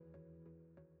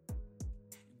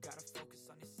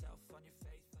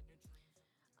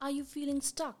Are you feeling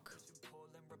stuck?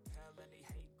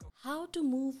 How to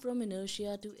move from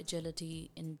inertia to agility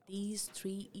in these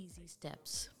three easy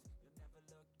steps.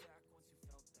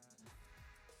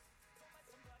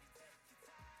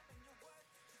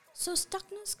 So,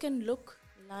 stuckness can look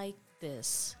like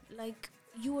this, like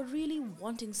you are really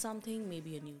wanting something,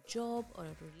 maybe a new job or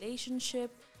a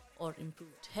relationship or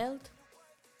improved health,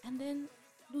 and then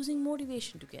losing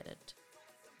motivation to get it.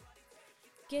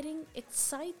 Getting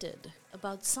excited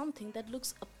about something that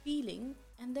looks appealing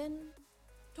and then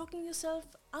talking yourself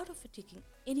out of it taking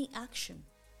any action.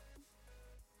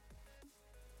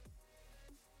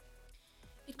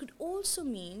 It could also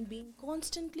mean being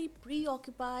constantly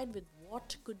preoccupied with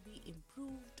what could be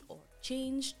improved or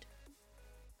changed.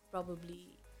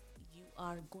 Probably you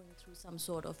are going through some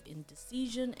sort of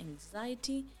indecision,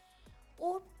 anxiety,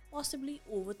 or possibly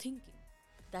overthinking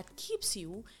that keeps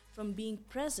you from being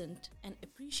present and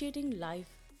appreciating life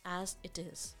as it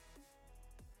is.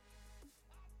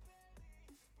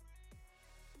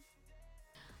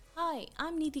 Hi,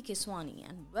 I'm Neeti Keswani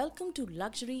and welcome to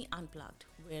Luxury Unplugged,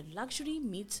 where luxury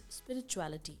meets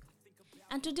spirituality.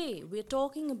 And today we're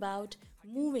talking about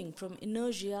moving from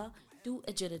inertia to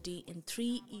agility in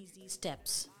three easy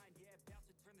steps.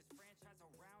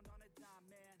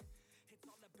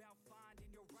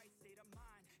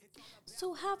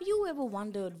 So, have you ever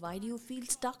wondered why do you feel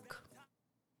stuck?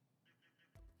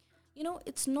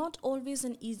 It's not always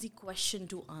an easy question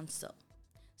to answer.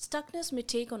 Stuckness may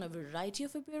take on a variety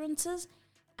of appearances,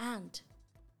 and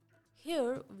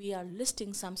here we are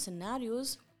listing some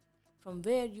scenarios from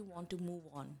where you want to move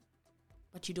on,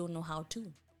 but you don't know how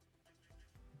to.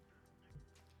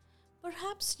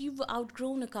 Perhaps you've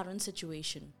outgrown a current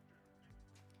situation.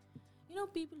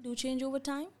 People do change over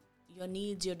time. Your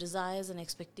needs, your desires, and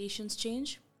expectations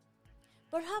change.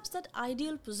 Perhaps that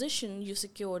ideal position you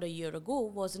secured a year ago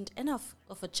wasn't enough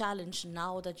of a challenge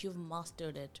now that you've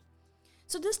mastered it.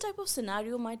 So, this type of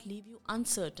scenario might leave you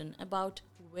uncertain about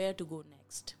where to go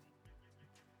next.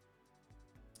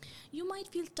 You might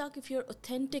feel stuck if your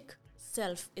authentic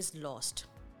self is lost.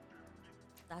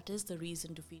 That is the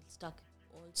reason to feel stuck,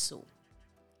 also.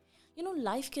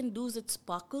 Life can lose its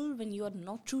sparkle when you are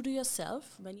not true to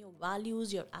yourself, when your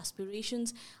values, your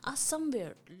aspirations are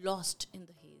somewhere lost in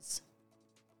the haze.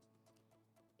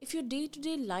 If your day to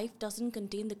day life doesn't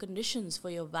contain the conditions for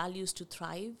your values to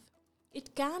thrive,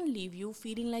 it can leave you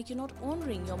feeling like you're not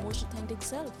honoring your most authentic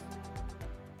self.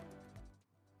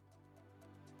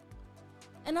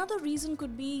 Another reason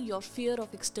could be your fear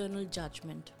of external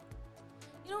judgment.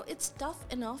 It's tough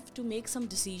enough to make some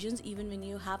decisions even when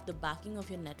you have the backing of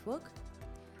your network.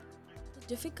 The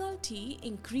difficulty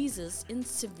increases in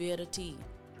severity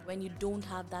when you don't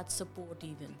have that support,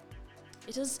 even.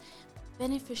 It is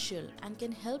beneficial and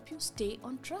can help you stay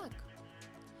on track.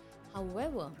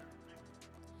 However,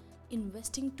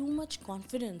 investing too much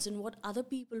confidence in what other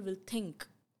people will think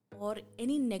or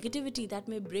any negativity that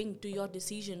may bring to your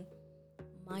decision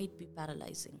might be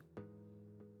paralyzing.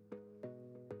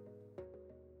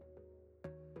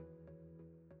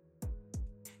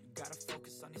 You gotta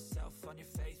focus on yourself, on your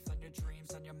faith, on your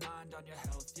dreams, on your mind, on your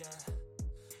health, yeah.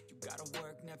 You gotta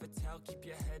work, never tell, keep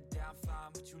your head down,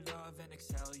 find what you love and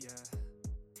excel, yeah.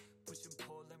 Push and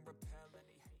pull and repel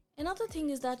any hate. Another thing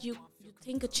is that you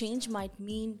think a change might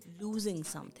mean losing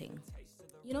something.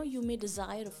 You may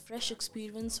desire a fresh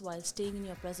experience while staying in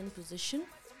your present position.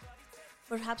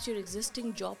 Perhaps your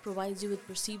existing job provides you with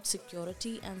perceived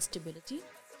security and stability.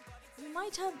 You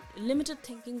might have limited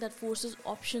thinking that forces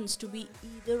options to be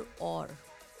either or.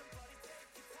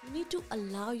 You need to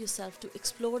allow yourself to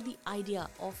explore the idea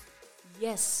of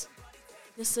yes,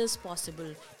 this is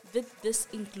possible, with this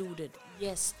included.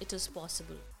 Yes, it is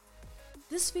possible.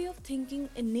 This way of thinking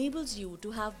enables you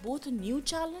to have both a new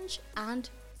challenge and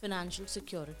financial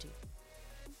security.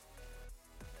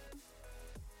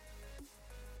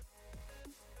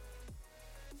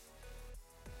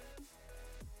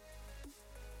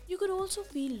 You could also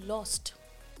feel lost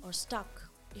or stuck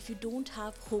if you don't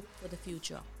have hope for the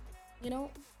future.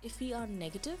 If we are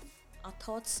negative, our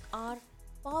thoughts are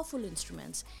powerful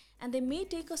instruments and they may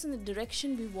take us in the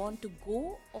direction we want to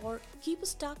go or keep us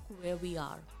stuck where we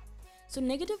are. So,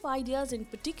 negative ideas in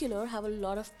particular have a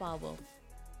lot of power.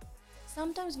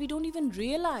 Sometimes we don't even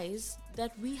realize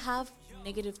that we have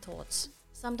negative thoughts.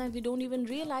 Sometimes we don't even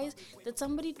realize that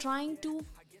somebody trying to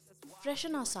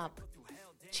freshen us up,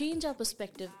 change our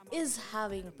perspective, is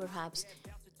having perhaps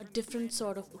a different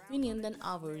sort of opinion than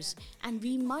ours, and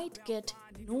we might get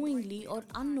knowingly or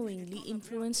unknowingly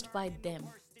influenced by them.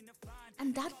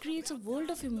 And that creates a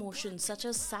world of emotions such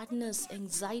as sadness,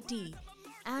 anxiety,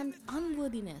 and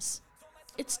unworthiness.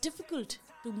 It's difficult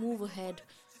to move ahead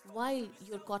while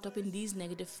you're caught up in these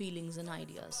negative feelings and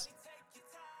ideas.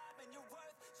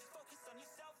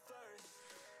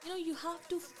 You have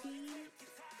to feel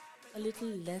a little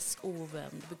less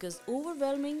overwhelmed, because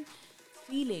overwhelming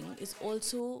feeling is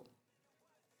also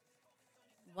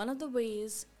one of the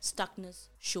ways stuckness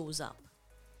shows up.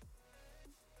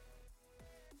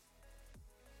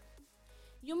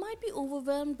 You might be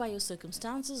overwhelmed by your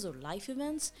circumstances or life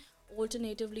events.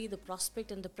 Alternatively, the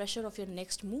prospect and the pressure of your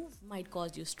next move might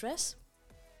cause you stress.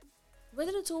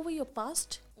 Whether it's over your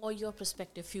past or your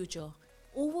prospective future,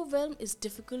 overwhelm is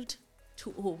difficult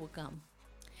to overcome.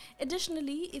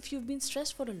 Additionally, if you've been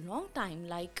stressed for a long time,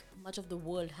 like much of the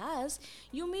world has,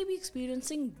 you may be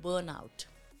experiencing burnout.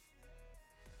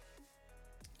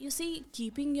 You see,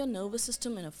 keeping your nervous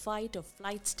system in a fight or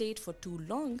flight state for too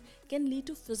long can lead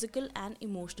to physical and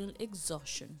emotional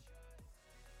exhaustion.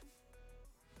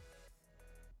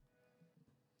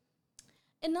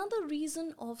 Another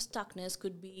reason of stuckness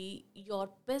could be your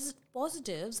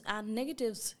positives and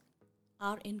negatives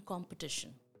are in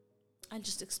competition. I'll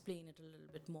just explain it a little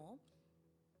bit more.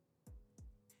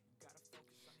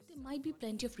 There might be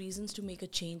plenty of reasons to make a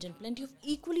change and plenty of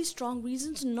equally strong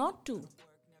reasons not to.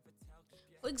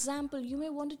 For example, you may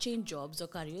want to change jobs or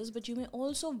careers, but you may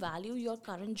also value your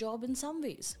current job in some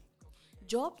ways.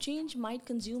 Job change might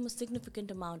consume a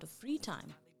significant amount of free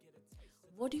time.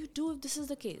 What do you do if this is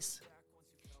the case?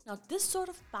 Now, this sort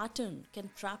of pattern can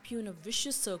trap you in a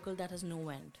vicious circle that has no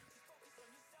end.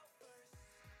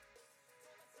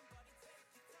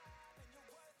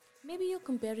 Maybe you're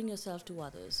comparing yourself to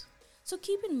others. So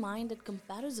keep in mind that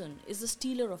comparison is the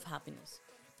stealer of happiness.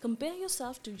 Compare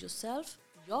yourself,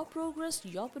 your progress,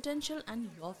 your potential, and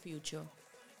your future.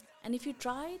 And if you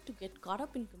try to get caught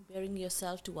up in comparing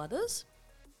yourself to others,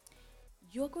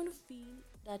 you're going to feel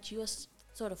that you're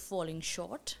sort of falling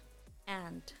short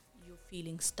and you're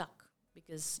feeling stuck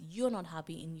because you're not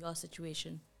happy in your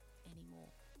situation anymore.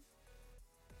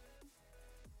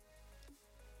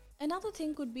 Another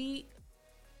thing could be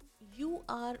you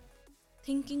are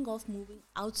thinking of moving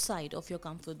outside of your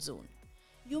comfort zone.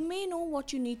 You may know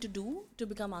what you need to do to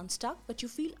become unstuck, but you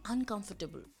feel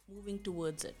uncomfortable moving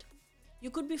towards it. You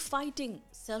could be fighting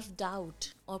self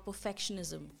doubt or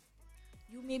perfectionism.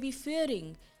 You may be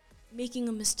fearing making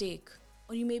a mistake,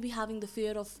 or you may be having the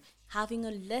fear of having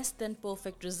a less than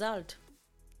perfect result,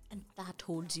 and that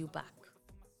holds you back.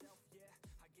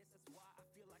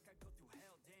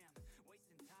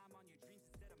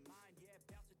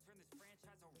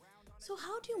 So,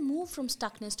 how do you move from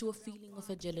stuckness to a feeling of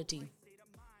agility?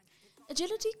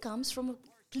 Agility comes from a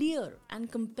clear and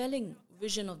compelling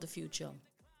vision of the future,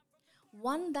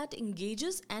 one that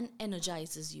engages and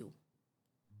energizes you.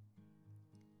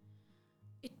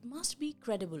 It must be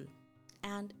credible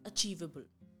and achievable,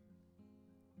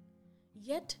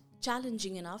 yet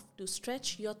challenging enough to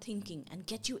stretch your thinking and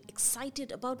get you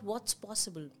excited about what's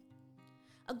possible.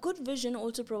 A good vision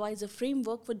also provides a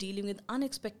framework for dealing with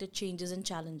unexpected changes and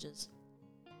challenges.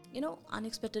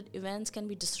 Unexpected events can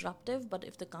be disruptive, but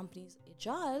if the company is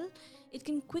agile, it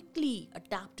can quickly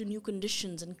adapt to new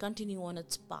conditions and continue on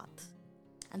its path.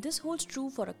 And this holds true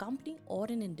for a company or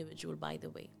an individual, by the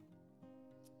way.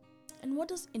 And what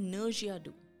does inertia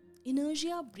do?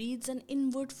 Inertia breeds an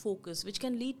inward focus, which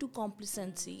can lead to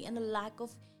complacency and a lack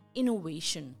of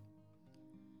innovation.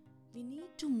 We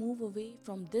need to move away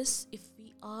from this if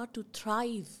we are to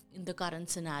thrive in the current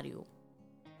scenario.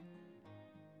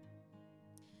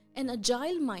 An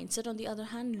agile mindset, on the other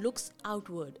hand, looks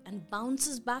outward and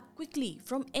bounces back quickly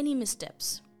from any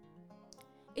missteps.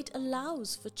 It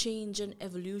allows for change and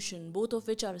evolution, both of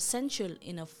which are essential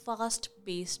in a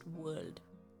fast-paced world.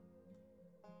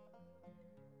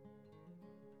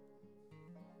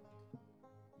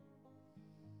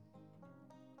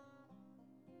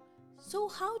 So,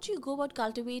 how do you go about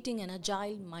cultivating an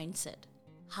agile mindset?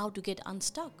 How to get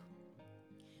unstuck?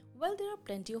 Well, there are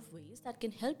plenty of ways that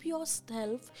can help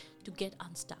yourself to get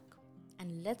unstuck.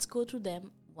 And let's go through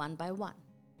them one by one,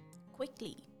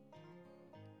 quickly.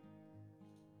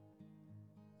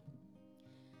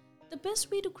 The best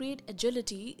way to create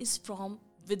agility is from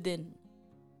within.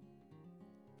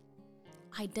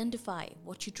 Identify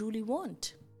what you truly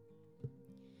want.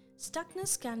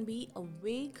 Stuckness can be a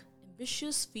vague,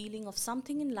 ambitious feeling of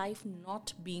something in life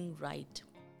not being right.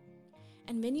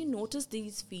 And when you notice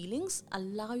these feelings,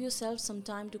 allow yourself some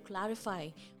time to clarify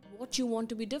what you want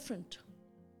to be different.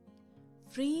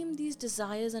 Frame these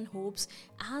desires and hopes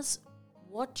as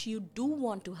what you do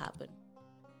want to happen.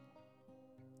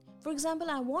 For example,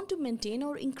 I want to maintain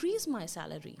or increase my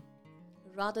salary,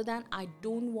 rather than I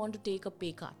don't want to take a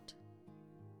pay cut.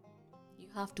 You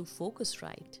You have to focus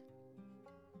right.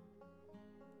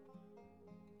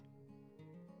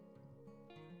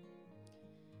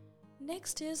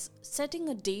 Next is setting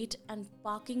a date and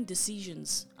parking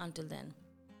decisions until then.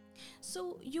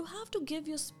 So you have to give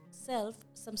yourself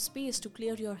some space to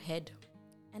clear your head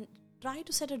and try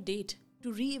to set a date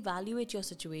to reevaluate your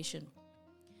situation.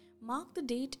 Mark the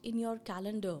date in your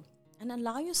calendar and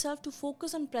allow yourself to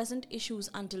focus on present issues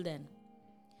until then.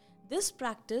 This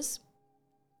practice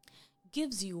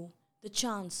gives you the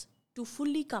chance to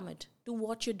fully commit to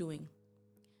what you're doing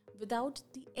without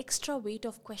the extra weight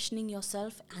of questioning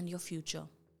yourself and your future.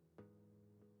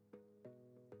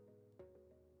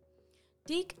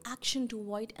 Take action to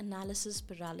avoid analysis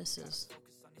paralysis.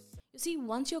 You see,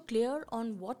 once you're clear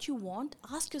on what you want,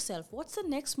 ask yourself, what's the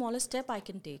next smallest step I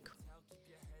can take?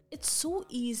 It's so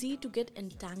easy to get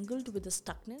entangled with the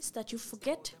stuckness that you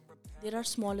forget there are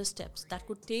smaller steps that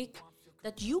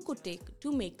you could take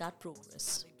to make that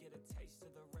progress.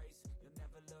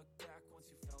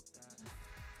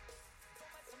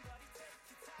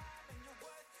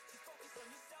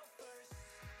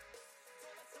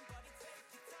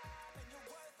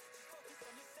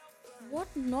 What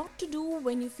not to do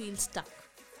when you feel stuck.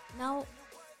 Now,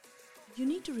 you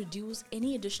need to reduce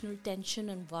any additional tension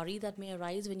and worry that may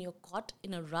arise when you're caught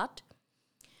in a rut,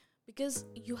 because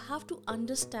you have to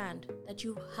understand that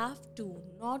you have to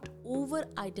not over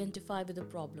identify with the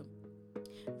problem.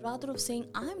 Rather of saying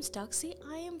I'm stuck, say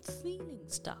I am feeling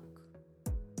stuck.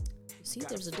 You see,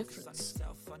 there's a difference.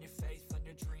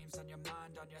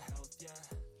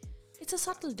 It's a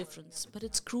subtle difference, but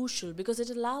it's crucial because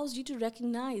it allows you to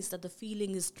recognize that the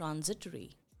feeling is transitory.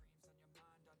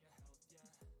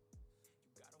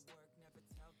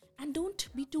 And don't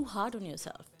be too hard on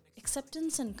yourself.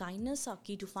 Acceptance and kindness are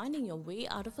key to finding your way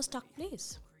out of a stuck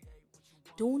place.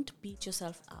 Don't beat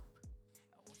yourself up.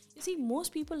 You see,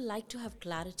 most people like to have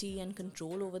clarity and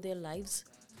control over their lives,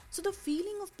 so the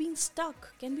feeling of being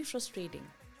stuck can be frustrating.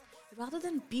 Rather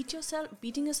than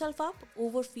beating yourself up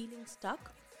over feeling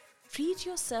stuck, treat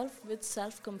yourself with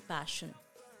self-compassion.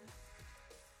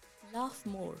 Laugh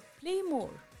more, play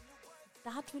more.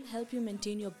 That will help you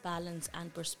maintain your balance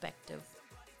and perspective.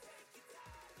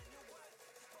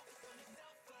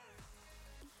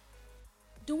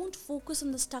 Don't focus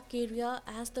on the stuck area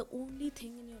as the only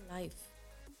thing in your life.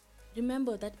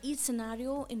 Remember that each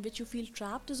scenario in which you feel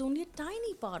trapped is only a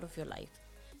tiny part of your life.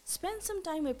 Spend some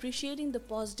time appreciating the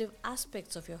positive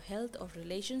aspects of your health or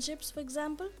relationships, for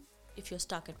example, if you're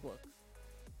stuck at work.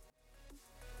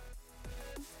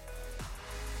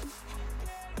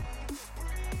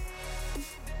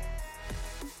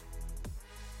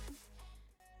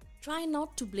 Try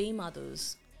not to blame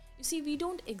others. You see, we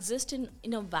don't exist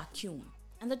in a vacuum,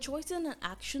 and the choices and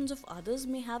actions of others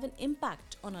may have an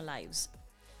impact on our lives.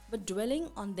 But dwelling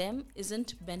on them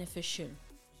isn't beneficial.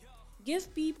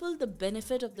 Give people the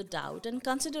benefit of the doubt and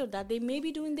consider that they may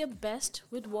be doing their best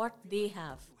with what they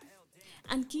have.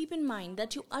 And keep in mind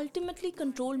that you ultimately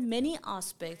control many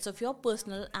aspects of your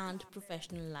personal and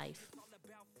professional life.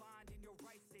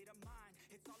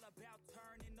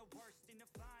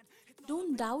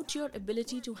 Don't doubt your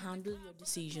ability to handle your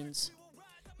decisions.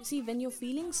 You see, when you're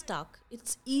feeling stuck,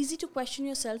 it's easy to question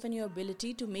yourself and your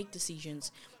ability to make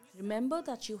decisions. Remember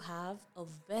that you have a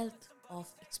wealth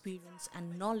of experience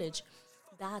and knowledge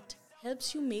that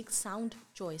helps you make sound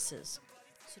choices.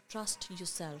 So trust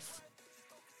yourself.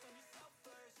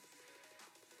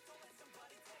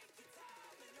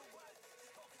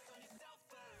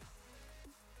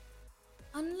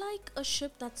 Unlike a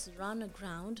ship that's run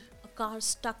aground, a car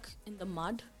stuck in the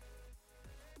mud,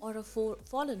 or a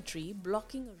fallen tree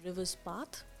blocking a river's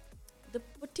path, the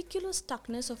particular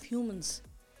stuckness of humans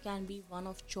can be one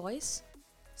of choice,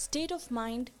 state of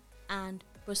mind, and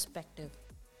perspective.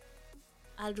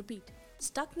 I'll repeat,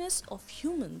 stuckness of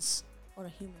humans or a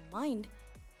human mind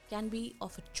can be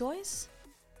of a choice,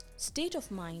 state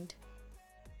of mind,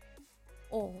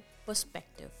 or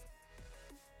perspective.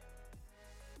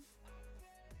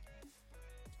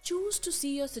 Choose to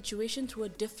see your situation through a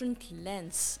different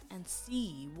lens and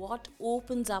see what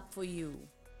opens up for you.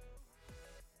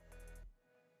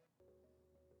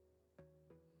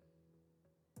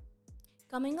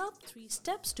 Coming up, 3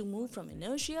 steps to move from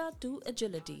inertia to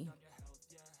agility.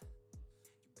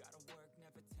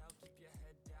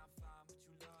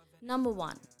 Number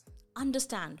 1,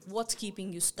 understand what's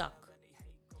keeping you stuck.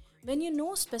 When you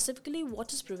know specifically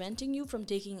what is preventing you from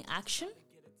taking action,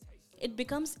 it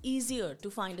becomes easier to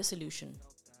find a solution.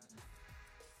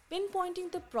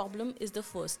 Pinpointing the problem is the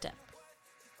first step.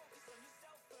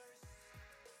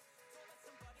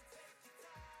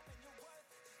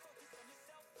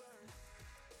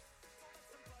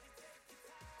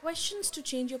 Questions to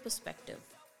change your perspective.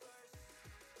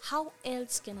 How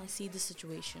else can I see the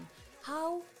situation?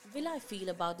 How will I feel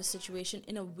about the situation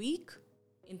in a week,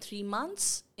 in 3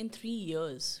 months, in 3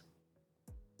 years?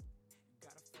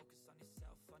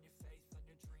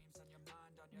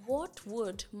 What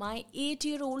would my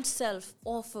 8-year-old self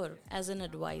offer as an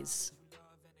advice?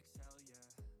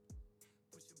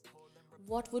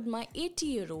 What would my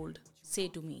 80-year-old say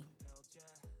to me?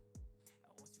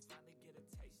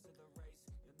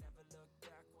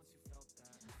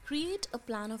 Create a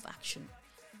plan of action.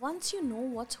 Once you know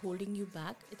what's holding you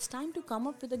back, it's time to come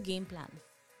up with a game plan.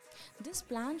 This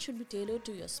plan should be tailored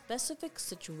to your specific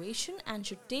situation and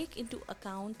should take into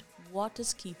account what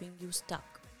is keeping you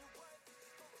stuck.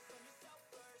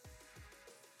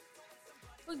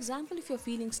 For example, if you're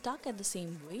feeling stuck at the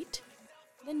same weight,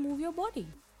 then move your body.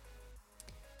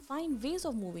 Find ways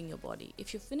of moving your body.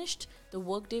 If you finished the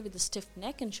workday with a stiff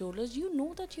neck and shoulders, you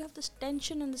know that you have this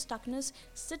tension and the stuckness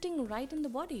sitting right in the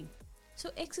body.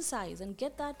 So exercise and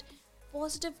get that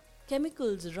positive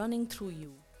chemicals running through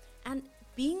you. And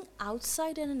being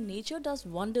outside and in nature does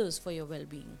wonders for your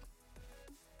well-being.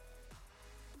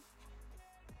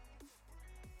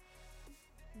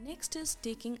 Next is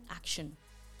taking action.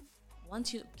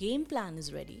 Once your game plan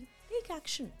is ready, take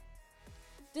action.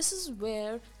 This is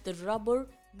where the rubber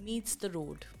meets the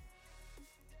road.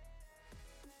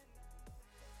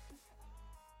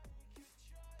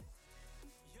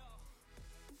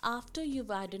 After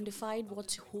you've identified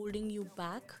what's holding you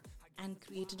back and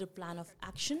created a plan of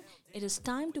action, it is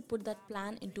time to put that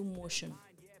plan into motion.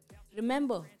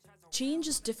 Remember, change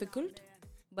is difficult,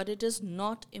 but it is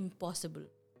not impossible.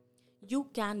 You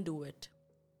can do it.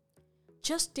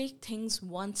 Just take things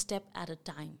one step at a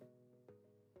time.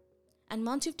 And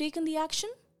once you've taken the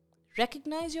action,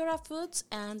 recognize your efforts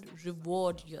and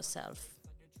reward yourself.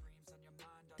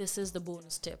 This is the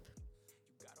bonus tip.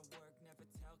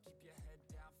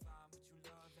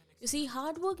 You see,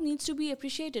 hard work needs to be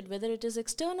appreciated, whether it is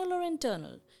external or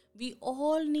internal. We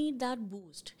all need that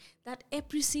boost. That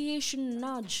appreciation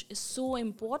nudge is so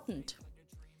important.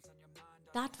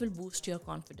 That will boost your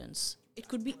confidence. It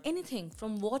could be anything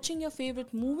from watching your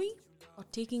favorite movie or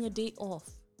taking a day off.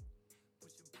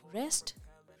 Rest,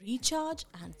 recharge,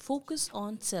 and focus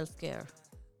on self-care.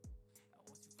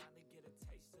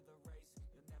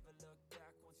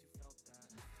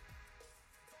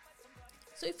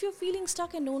 So if you're feeling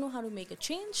stuck and don't know how to make a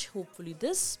change, hopefully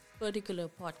this particular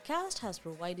podcast has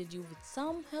provided you with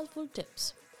some helpful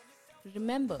tips.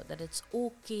 Remember that it's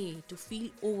okay to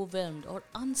feel overwhelmed or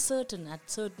uncertain at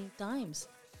certain times.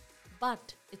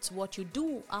 But it's what you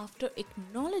do after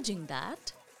acknowledging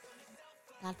that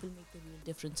will make the real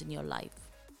difference in your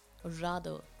life. Or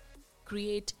rather,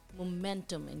 create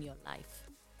momentum in your life.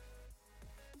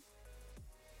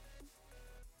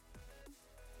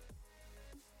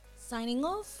 Signing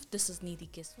off, this is Neeti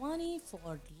Keswani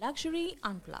for Luxury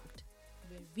Unplugged,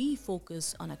 where we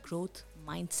focus on a growth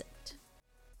mindset.